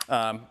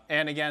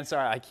 And again,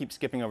 sorry, I keep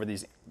skipping over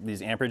these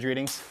amperage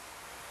readings.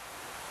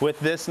 With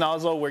this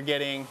nozzle, we're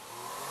getting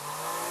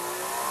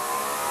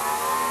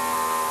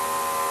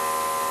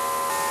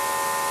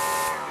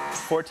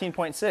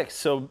 14.6.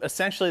 So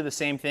essentially the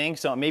same thing.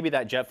 So maybe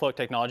that jet flow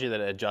technology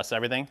that adjusts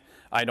everything.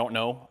 I don't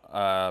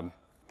know.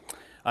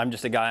 I'm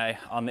just a guy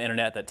on the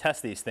internet that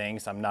tests these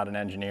things. I'm not an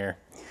engineer.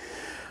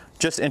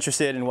 Just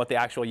interested in what the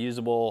actual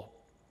usable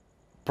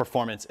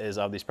performance is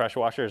of these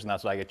pressure washers, and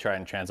that's what I could try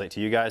and translate to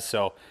you guys.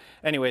 So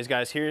anyways,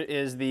 guys, here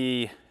is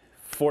the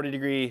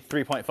 40-degree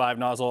 3.5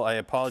 nozzle. I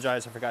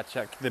apologize, I forgot to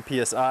check the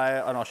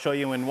PSI, and I'll show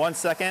you in 1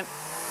 second.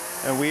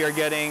 And we are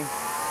getting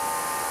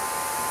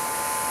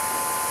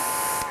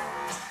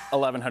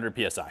 1100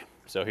 PSI.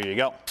 So here you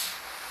go.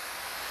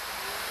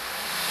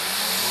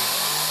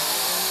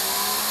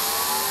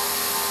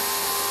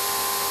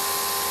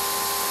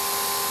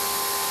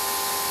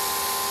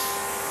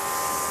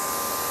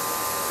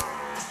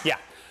 Yeah,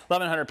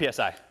 1100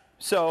 PSI.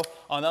 So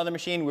on the other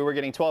machine, we were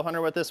getting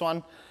 1200 with this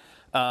one.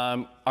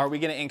 Are we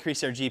gonna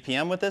increase our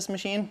GPM with this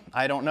machine?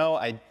 I don't know,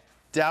 I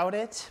doubt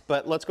it,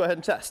 but let's go ahead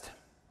and test.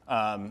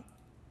 Out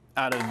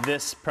of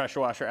this pressure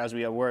washer as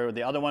we were with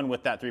the other one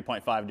with that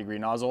 3.5 degree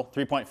nozzle,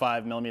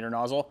 3.5 millimeter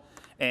nozzle,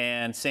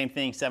 and same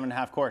thing,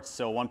 7.5 quarts,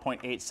 so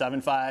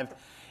 1.875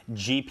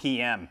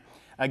 GPM.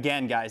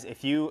 Again, guys,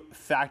 if you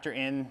factor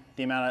in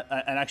the amount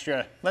of, an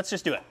extra, let's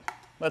just do it.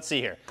 Let's see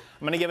here.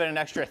 I'm gonna give it an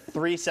extra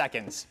 3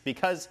 seconds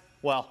because,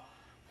 well,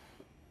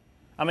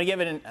 I'm gonna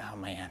give it an, oh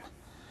man.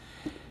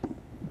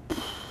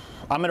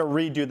 I'm gonna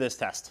redo this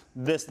test.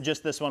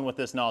 Just this one with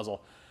this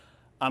nozzle.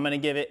 I'm gonna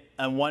give it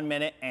a 1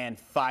 minute and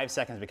 5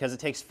 seconds because it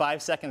takes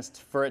 5 seconds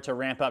for it to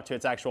ramp up to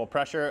its actual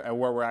pressure and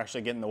where we're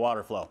actually getting the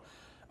water flow.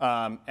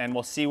 And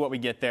we'll see what we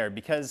get there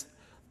because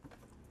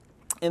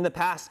in the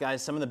past,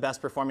 guys, some of the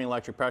best performing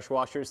electric pressure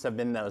washers have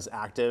been those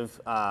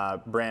active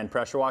brand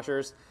pressure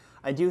washers.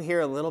 I do hear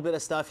a little bit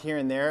of stuff here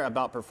and there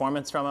about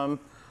performance from them.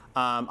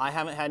 I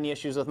haven't had any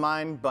issues with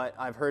mine, but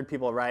I've heard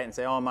people write and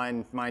say, oh,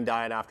 mine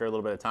died after a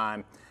little bit of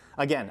time.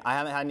 Again, I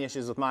haven't had any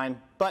issues with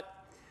mine,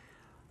 but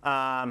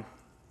I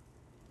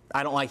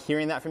don't like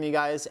hearing that from you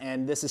guys,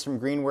 and this is from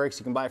Greenworks.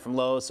 You can buy it from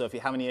Lowe's, so if you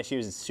have any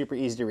issues, it's super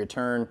easy to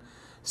return.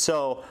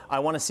 So I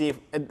want to see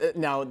if,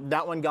 now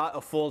that one got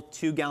a full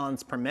 2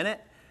 gallons per minute,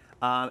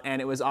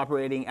 and it was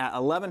operating at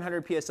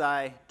 1100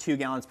 PSI, 2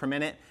 gallons per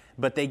minute,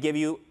 but they give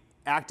you,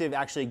 active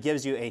actually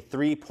gives you a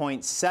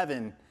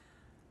 3.7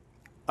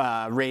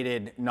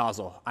 rated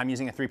nozzle. I'm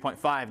using a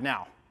 3.5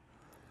 now.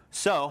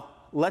 So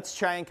let's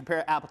try and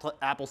compare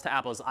apples to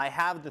apples. I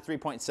have the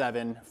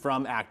 3.7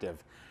 from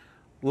Active.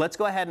 Let's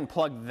go ahead and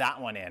plug that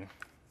one in.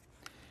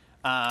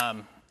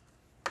 And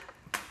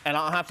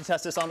I'll have to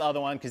test this on the other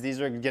one because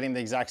these are getting the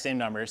exact same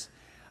numbers.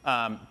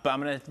 But I'm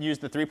gonna use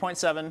the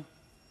 3.7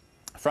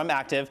 from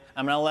Active.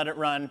 I'm gonna let it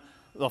run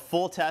the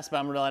full test, but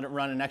I'm gonna let it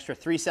run an extra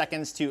 3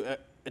 seconds to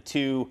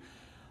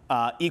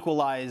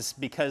equalize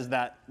because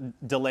that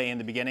delay in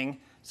the beginning.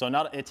 So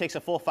it takes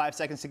a full 5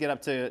 seconds to get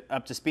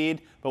up to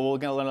speed, but we're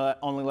gonna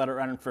only let it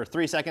run for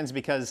 3 seconds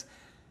because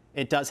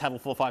it does have a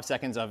full 5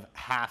 seconds of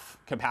half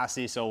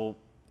capacity, so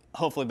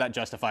hopefully that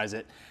justifies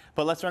it.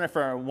 But let's run it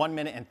for 1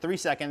 minute and 3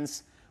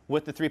 seconds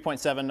with the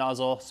 3.7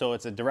 nozzle, so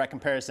it's a direct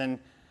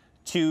comparison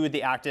to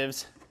the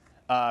Active's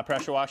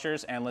pressure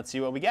washers, and let's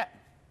see what we get.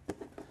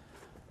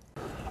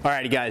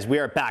 Alrighty guys, we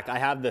are back. I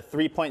have the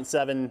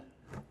 3.7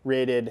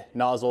 rated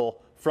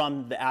nozzle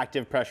from the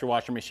Active pressure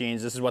washer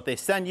machines. This is what they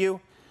send you.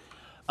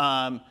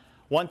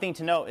 One thing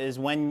to note is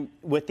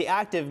with the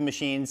Active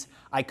machines,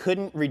 I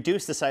couldn't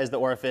reduce the size of the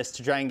orifice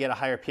to try and get a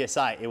higher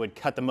PSI. It would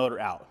cut the motor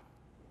out,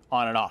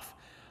 on and off.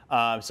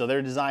 So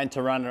they're designed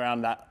to run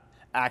around that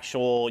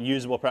actual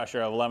usable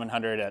pressure of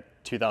 1100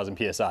 at 2000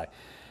 PSI.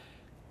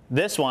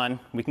 This one,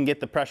 we can get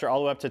the pressure all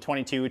the way up to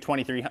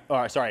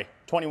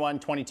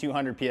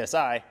 2200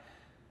 PSI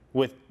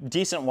with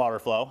decent water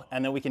flow,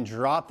 and then we can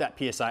drop that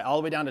PSI all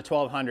the way down to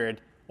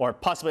 1200 or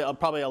possibly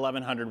probably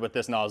 1100 with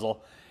this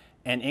nozzle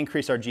and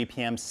increase our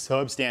GPM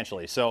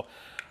substantially. So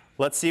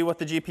let's see what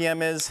the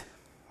GPM is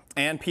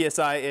and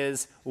PSI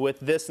is with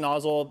this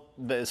nozzle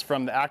that is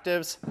from the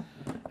Actives,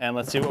 and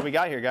let's see what we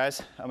got here,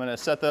 guys. I'm gonna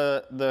set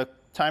the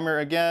timer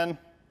again,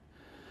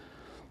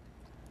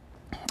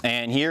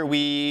 and here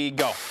we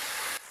go.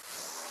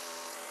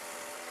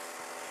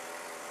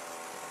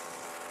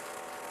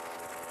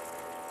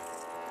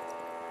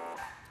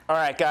 All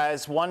right,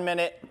 guys, 1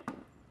 minute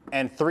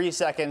and 3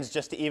 seconds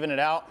just to even it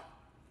out.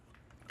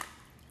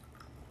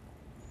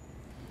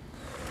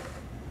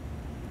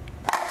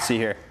 Let's see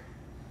here.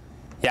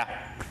 Yeah.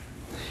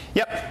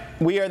 Yep,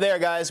 we are there,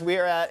 guys. We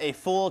are at a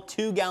full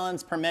 2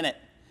 gallons per minute.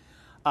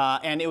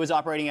 And it was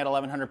operating at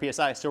 1100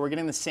 PSI. So we're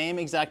getting the same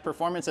exact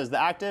performance as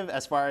the Active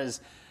as far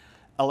as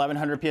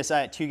 1100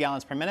 PSI at 2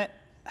 gallons per minute.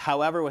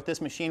 However, with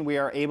this machine, we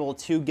are able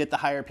to get the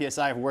higher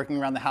PSI of working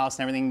around the house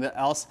and everything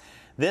else.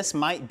 This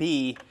might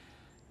be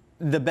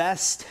the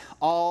best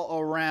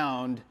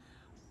all-around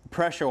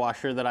pressure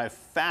washer that I've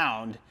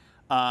found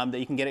that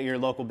you can get at your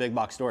local big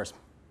box stores.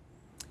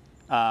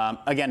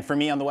 Again, for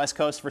me on the West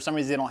Coast, for some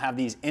reason they don't have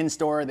these in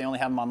store, they only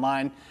have them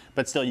online,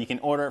 but still you can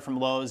order it from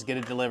Lowe's, get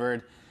it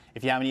delivered.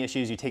 If you have any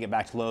issues, you take it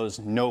back to Lowe's,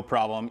 no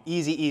problem.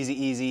 Easy, easy,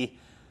 easy.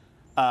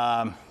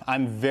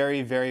 I'm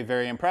very, very,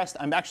 very impressed.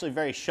 I'm actually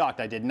very shocked.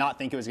 I did not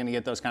think it was gonna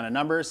get those kind of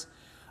numbers.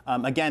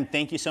 Again,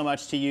 thank you so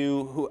much to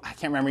you, who I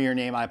can't remember your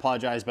name, I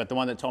apologize, but the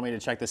one that told me to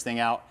check this thing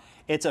out.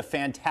 It's a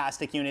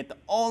fantastic unit. The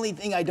only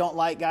thing I don't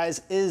like,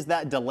 guys, is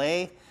that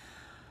delay.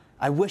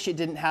 I wish it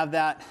didn't have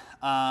that,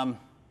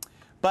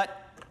 but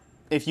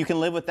if you can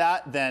live with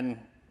that,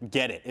 then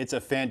get it. It's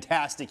a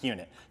fantastic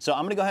unit. So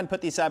I'm gonna go ahead and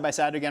put these side by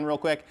side again real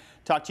quick,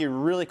 talk to you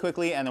really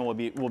quickly, and then we'll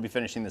be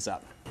finishing this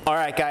up. All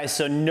right, guys,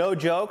 so no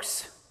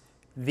jokes.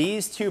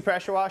 These two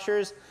pressure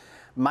washers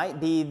might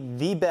be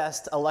the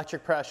best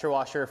electric pressure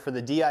washer for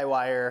the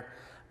DIYer,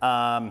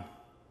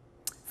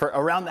 for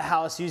around the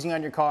house, using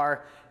on your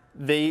car.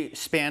 They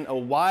span a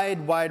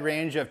wide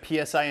range of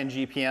PSI and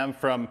GPM,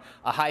 from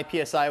a high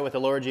PSI with a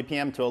lower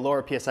GPM to a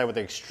lower PSI with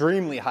an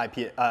extremely high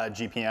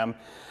GPM,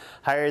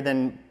 higher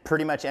than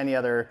pretty much any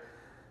other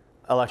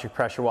electric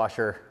pressure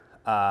washer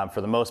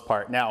for the most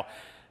part. Now,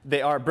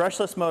 they are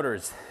brushless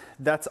motors.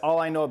 That's all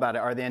I know about it.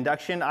 Are they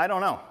induction? I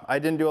don't know. I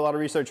didn't do a lot of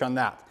research on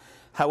that.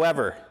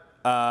 However,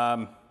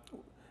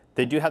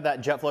 they do have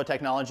that jet flow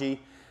technology,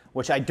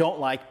 which I don't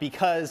like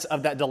because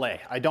of that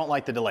delay. I don't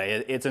like the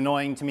delay. It's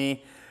annoying to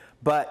me.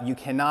 But you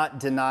cannot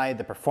deny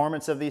the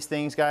performance of these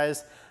things,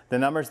 guys. The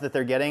numbers that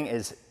they're getting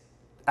is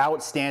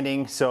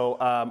outstanding. So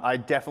I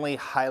definitely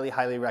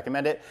highly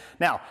recommend it.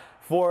 Now,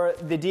 for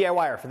the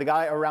DIYer, for the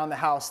guy around the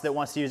house that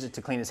wants to use it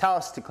to clean his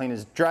house, to clean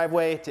his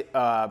driveway,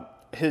 to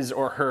his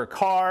or her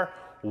car,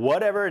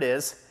 whatever it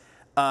is,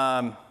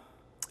 I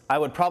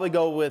would probably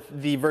go with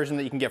the version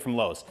that you can get from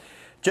Lowe's.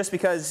 Just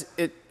because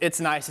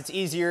it's nice, it's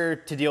easier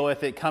to deal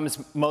with, it comes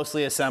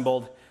mostly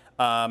assembled.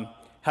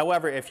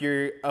 However, if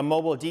you're a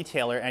mobile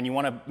detailer and you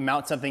want to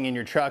mount something in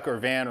your truck or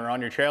van or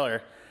on your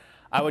trailer,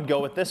 I would go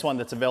with this one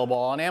that's available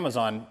on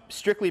Amazon,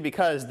 strictly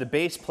because the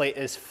base plate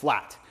is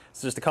flat.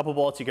 So just a couple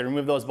bolts, you can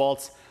remove those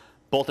bolts,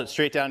 bolt it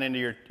straight down into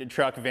your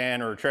truck,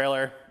 van, or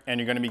trailer, and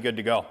you're going to be good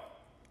to go.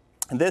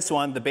 And this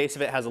one, the base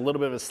of it has a little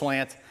bit of a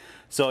slant,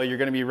 so you're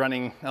going to be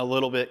running a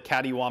little bit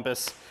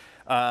cattywampus.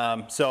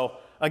 So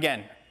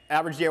again,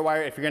 average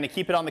DIYer, if you're going to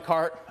keep it on the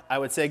cart, I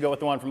would say go with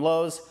the one from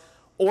Lowe's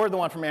or the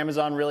one from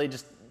Amazon. Really,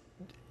 just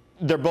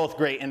they're both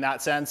great in that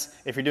sense.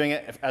 If you're doing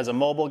it as a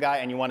mobile guy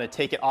and you want to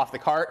take it off the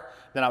cart,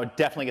 then I would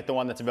definitely get the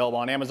one that's available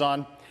on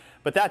Amazon.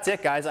 But that's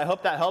it, guys. I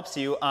hope that helps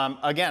you.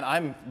 Again,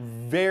 I'm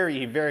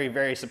very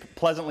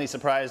pleasantly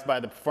surprised by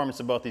the performance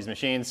of both these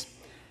machines.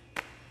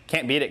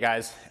 Can't beat it,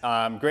 guys.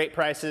 Great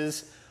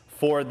prices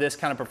for this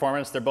kind of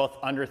performance. They're both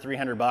under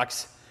 300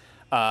 bucks,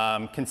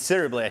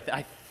 considerably.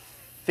 I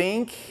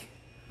think,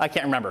 I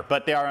can't remember,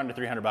 but they are under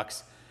 300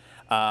 bucks.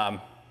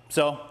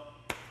 So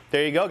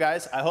there you go,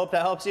 guys. I hope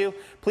that helps you.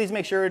 Please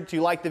make sure to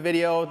like the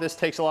video. This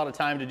takes a lot of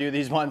time to do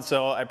these ones,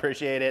 so I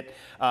appreciate it.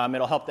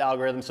 It'll help the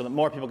algorithm so that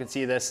more people can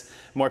see this,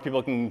 more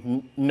people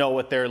can know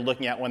what they're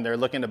looking at when they're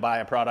looking to buy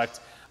a product.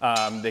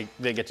 They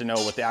get to know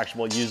what the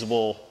actual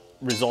usable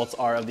results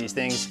are of these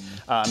things.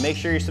 Make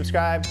sure you're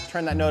subscribed,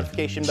 turn that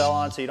notification bell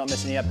on so you don't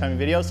miss any upcoming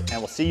videos, and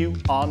we'll see you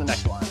on the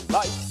next one.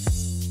 Bye.